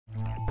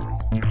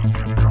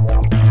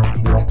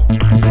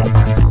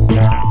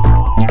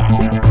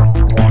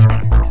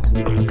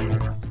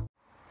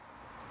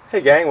Hey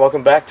gang,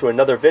 welcome back to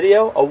another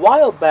video. A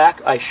while back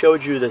I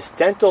showed you this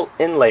dental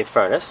inlay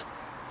furnace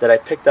that I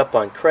picked up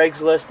on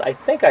Craigslist. I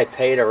think I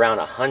paid around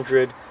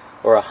 $100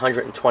 or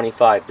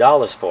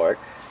 $125 for it,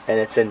 and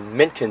it's in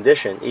mint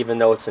condition even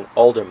though it's an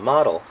older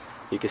model.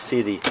 You can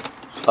see the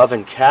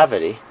oven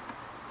cavity,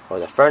 or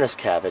the furnace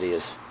cavity,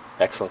 is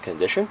excellent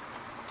condition.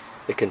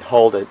 It can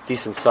hold a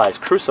decent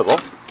sized crucible,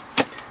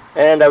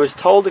 and I was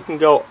told it can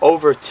go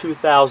over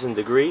 2,000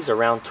 degrees,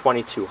 around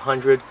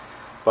 2,200,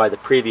 by the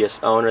previous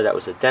owner that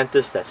was a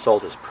dentist that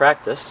sold his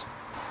practice.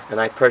 And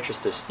I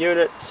purchased this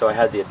unit so I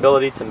had the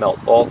ability to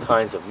melt all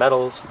kinds of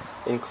metals,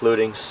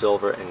 including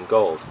silver and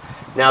gold.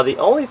 Now the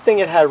only thing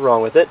it had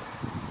wrong with it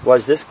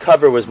was this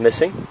cover was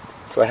missing,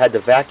 so I had to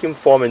vacuum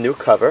form a new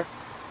cover.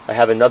 I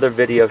have another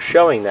video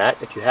showing that.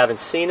 If you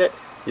haven't seen it,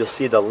 you'll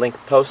see the link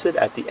posted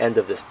at the end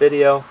of this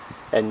video.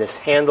 And this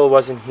handle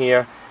wasn't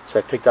here, so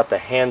I picked up a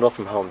handle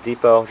from Home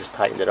Depot, just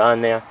tightened it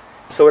on there.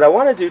 So what I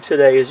want to do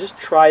today is just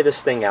try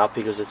this thing out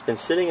because it's been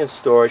sitting in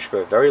storage for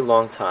a very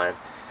long time.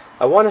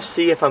 I want to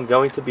see if I'm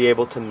going to be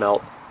able to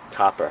melt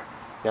copper.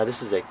 Now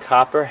this is a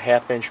copper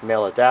 1/2-inch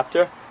male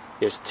adapter.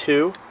 There's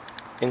two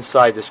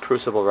inside this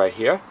crucible right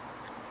here.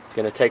 It's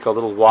going to take a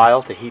little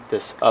while to heat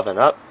this oven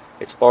up.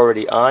 It's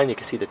already on. You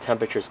can see the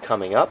temperatures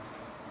coming up.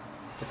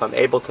 If I'm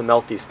able to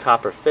melt these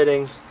copper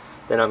fittings,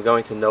 then I'm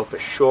going to know for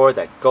sure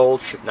that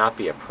gold should not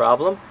be a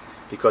problem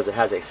because it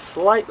has a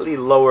slightly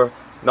lower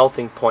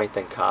melting point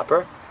than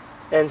copper,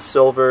 and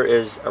silver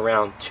is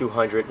around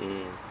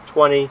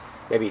 220,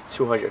 maybe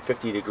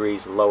 250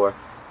 degrees lower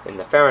in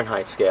the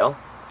Fahrenheit scale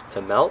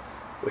to melt,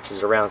 which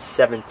is around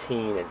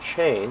 17 and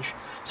change.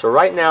 So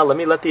right now let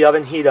me let the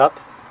oven heat up,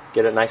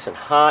 get it nice and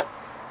hot,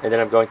 and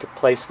then I'm going to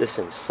place this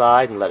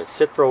inside and let it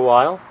sit for a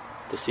while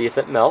to see if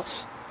it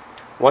melts.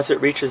 Once it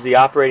reaches the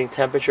operating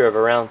temperature of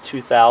around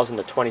 2,000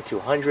 to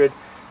 2,200,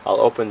 I'll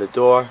open the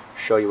door,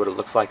 show you what it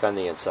looks like on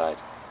the inside.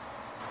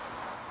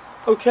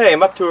 Okay,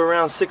 I'm up to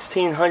around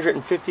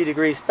 1,650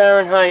 degrees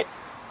Fahrenheit.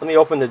 Let me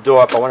open the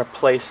door up. I want to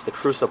place the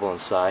crucible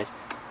inside.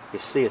 You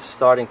see it's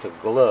starting to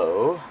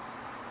glow.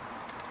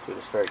 Do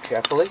this very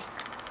carefully.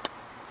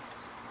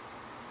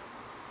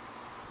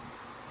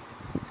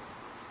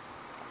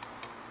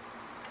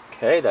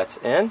 Okay, that's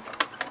in.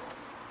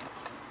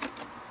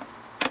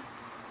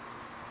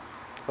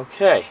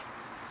 Okay,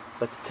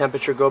 let the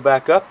temperature go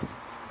back up.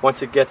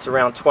 Once it gets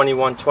around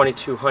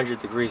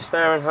 2,200 degrees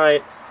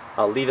Fahrenheit,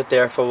 I'll leave it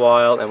there for a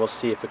while and we'll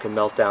see if it can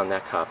melt down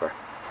that copper.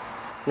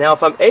 Now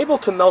if I'm able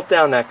to melt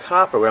down that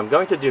copper, what I'm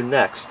going to do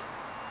next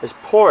is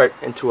pour it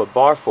into a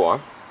bar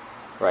form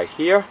right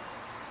here.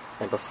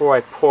 And before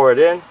I pour it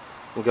in,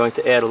 I'm going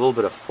to add a little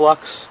bit of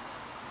flux,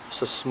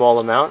 just a small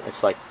amount.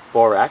 It's like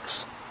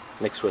borax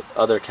mixed with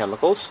other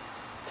chemicals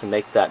to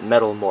make that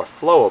metal more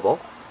flowable.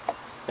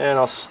 And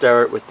I'll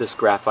stir it with this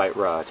graphite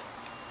rod.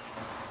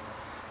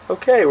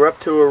 Okay, we're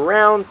up to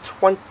around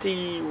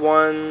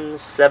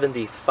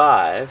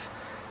 2175,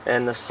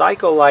 and the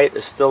cycle light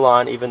is still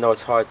on even though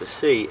it's hard to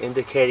see,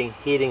 indicating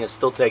heating is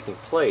still taking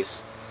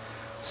place.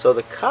 So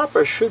the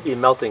copper should be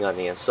melting on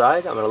the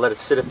inside. I'm going to let it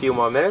sit a few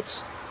more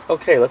minutes.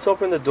 Okay, let's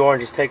open the door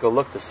and just take a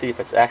look to see if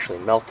it's actually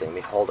melting. Let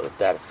me hold it with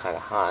that, it's kind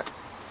of hot.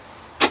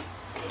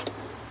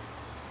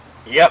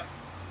 Yep,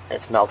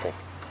 it's melting.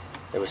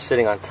 It was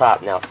sitting on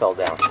top, now it fell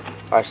down.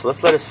 Alright, so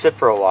let's let it sit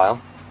for a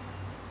while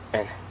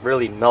and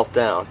really melt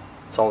down.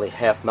 It's only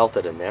half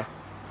melted in there.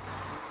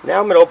 Now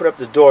I'm going to open up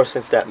the door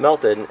since that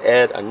melted and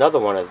add another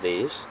one of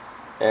these.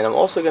 And I'm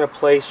also going to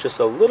place just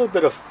a little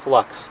bit of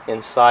flux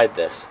inside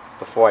this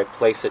before I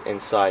place it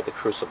inside the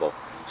crucible.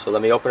 So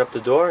let me open up the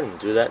door and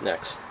do that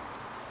next.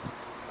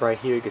 Right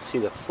here you can see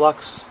the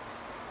flux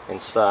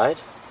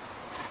inside.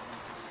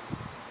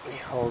 Let me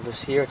hold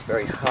this here, it's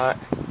very hot.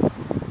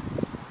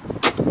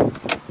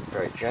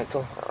 Very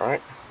gentle,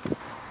 alright.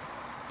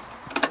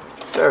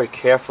 Very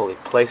carefully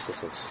place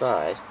this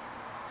inside.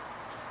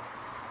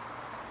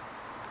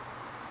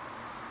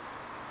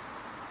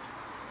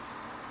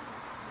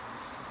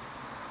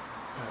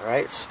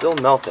 Alright, it's still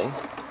melting.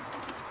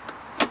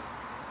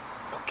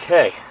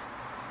 Okay,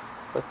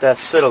 let that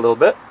sit a little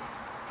bit.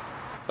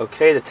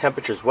 Okay, the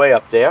temperature's way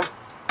up there.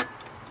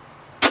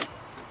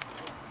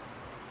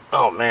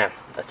 Oh man,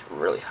 that's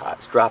really hot.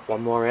 Let's drop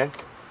one more in.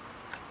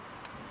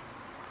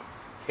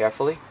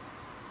 Carefully.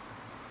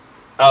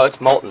 Oh,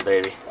 it's molten,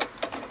 baby.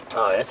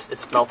 Oh,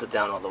 it's melted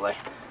down all the way.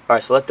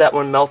 Alright, so let that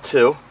one melt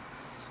too.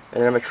 And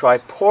then I'm going to try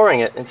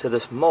pouring it into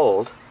this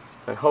mold,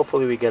 and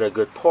hopefully we get a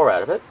good pour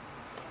out of it.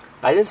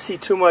 I didn't see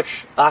too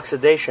much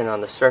oxidation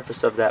on the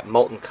surface of that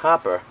molten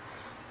copper,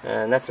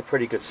 and that's a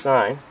pretty good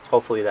sign.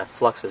 Hopefully that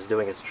flux is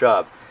doing its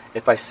job.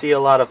 If I see a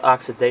lot of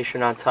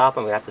oxidation on top,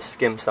 I'm going to have to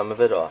skim some of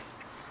it off.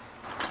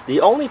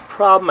 The only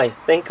problem I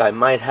think I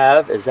might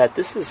have is that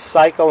this is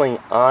cycling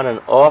on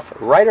and off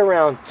right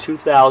around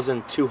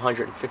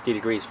 2,250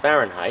 degrees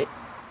Fahrenheit,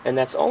 and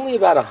that's only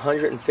about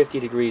 150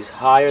 degrees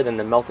higher than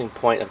the melting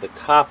point of the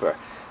copper.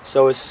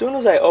 So as soon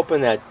as I open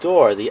that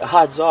door, the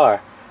odds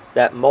are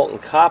that molten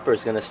copper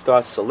is going to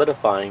start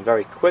solidifying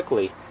very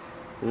quickly,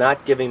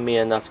 not giving me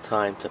enough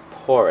time to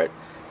pour it.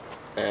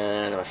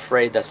 And I'm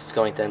afraid that's what's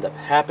going to end up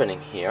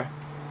happening here.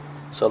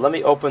 So let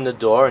me open the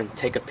door and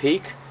take a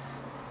peek.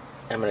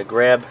 I'm going to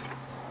grab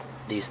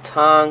these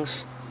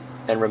tongs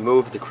and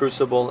remove the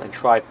crucible and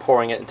try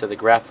pouring it into the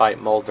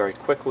graphite mold very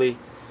quickly.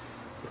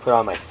 Put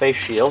on my face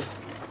shield.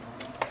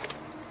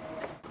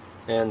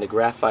 And the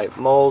graphite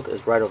mold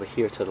is right over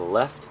here to the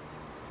left.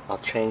 I'll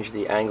change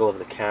the angle of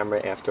the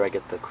camera after I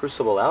get the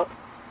crucible out.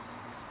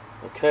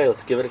 Okay,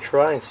 let's give it a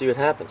try and see what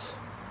happens.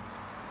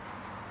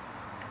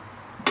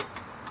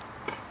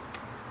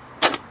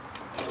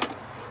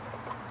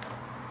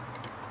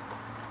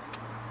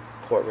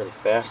 Pour it really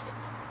fast.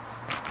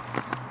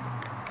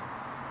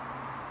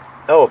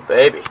 Oh,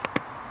 baby.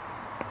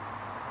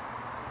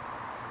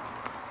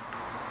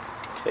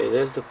 Okay,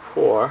 there's the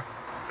pour.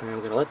 And I'm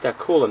going to let that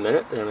cool a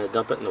minute, and I'm going to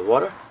dump it in the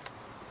water.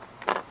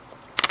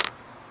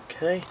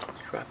 Okay,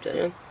 drop that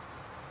in.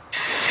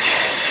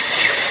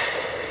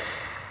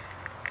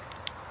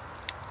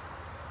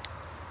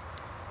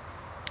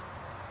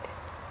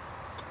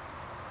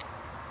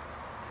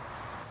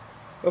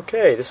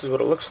 Okay, this is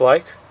what it looks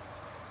like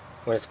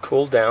when it's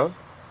cooled down.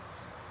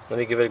 Let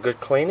me give it a good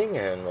cleaning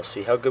and we'll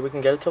see how good we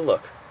can get it to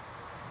look.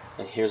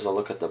 And here's a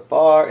look at the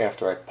bar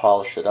after I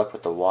polished it up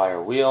with the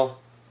wire wheel.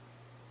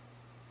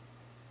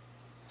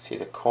 See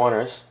the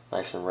corners,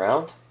 nice and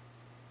round.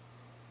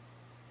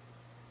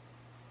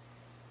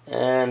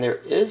 And there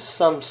is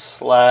some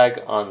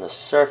slag on the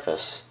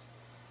surface.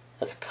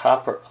 That's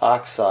copper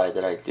oxide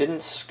that I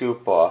didn't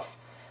scoop off.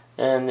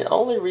 And the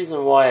only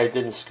reason why I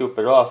didn't scoop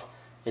it off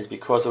is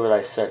because of what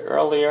I said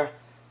earlier.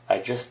 I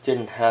just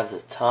didn't have the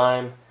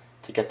time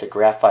to get the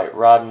graphite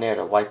rod in there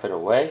to wipe it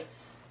away,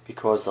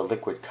 because the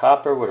liquid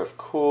copper would have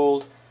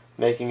cooled,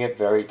 making it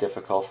very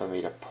difficult for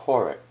me to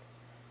pour it.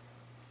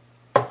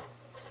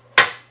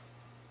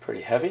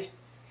 Pretty heavy.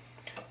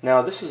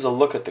 Now this is a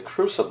look at the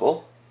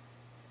crucible.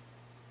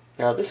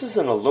 Now this is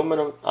an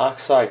aluminum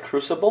oxide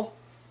crucible,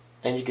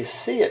 and you can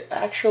see it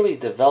actually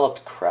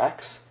developed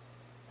cracks.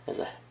 There's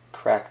a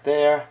crack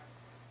there,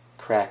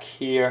 crack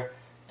here,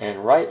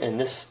 and right in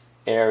this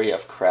area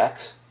of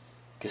cracks,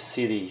 you can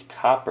see the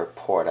copper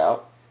poured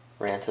out,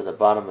 ran to the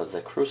bottom of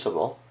the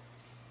crucible.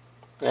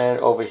 And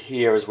over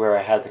here is where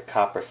I had the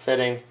copper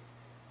fitting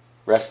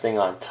resting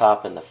on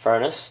top in the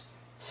furnace.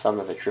 Some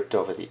of it dripped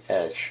over the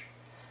edge.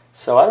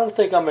 So I don't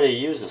think I'm going to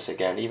use this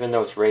again, even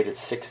though it's rated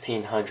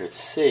 1600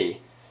 C,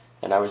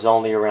 and I was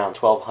only around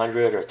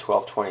 1200 or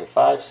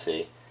 1225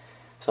 C.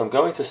 So I'm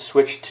going to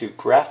switch to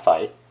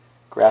graphite.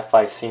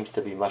 Graphite seems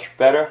to be much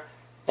better,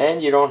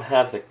 and you don't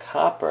have the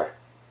copper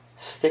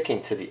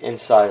sticking to the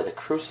inside of the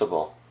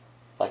crucible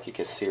like you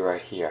can see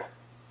right here.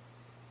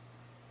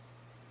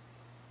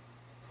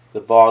 The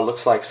bar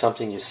looks like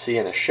something you see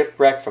in a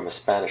shipwreck from a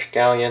Spanish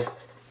galleon,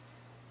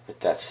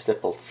 with that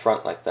stippled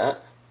front like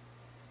that.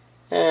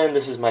 And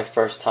this is my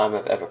first time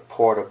I've ever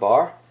poured a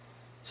bar,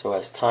 so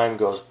as time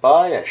goes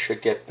by I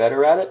should get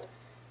better at it,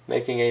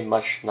 making a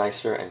much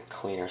nicer and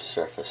cleaner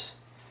surface.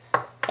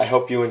 I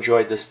hope you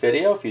enjoyed this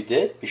video. If you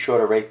did, be sure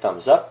to rate,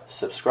 thumbs up,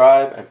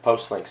 subscribe, and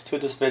post links to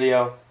this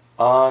video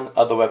on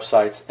other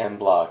websites and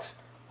blogs.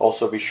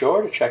 Also be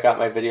sure to check out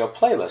my video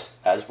playlist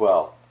as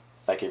well.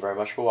 Thank you very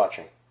much for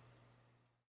watching.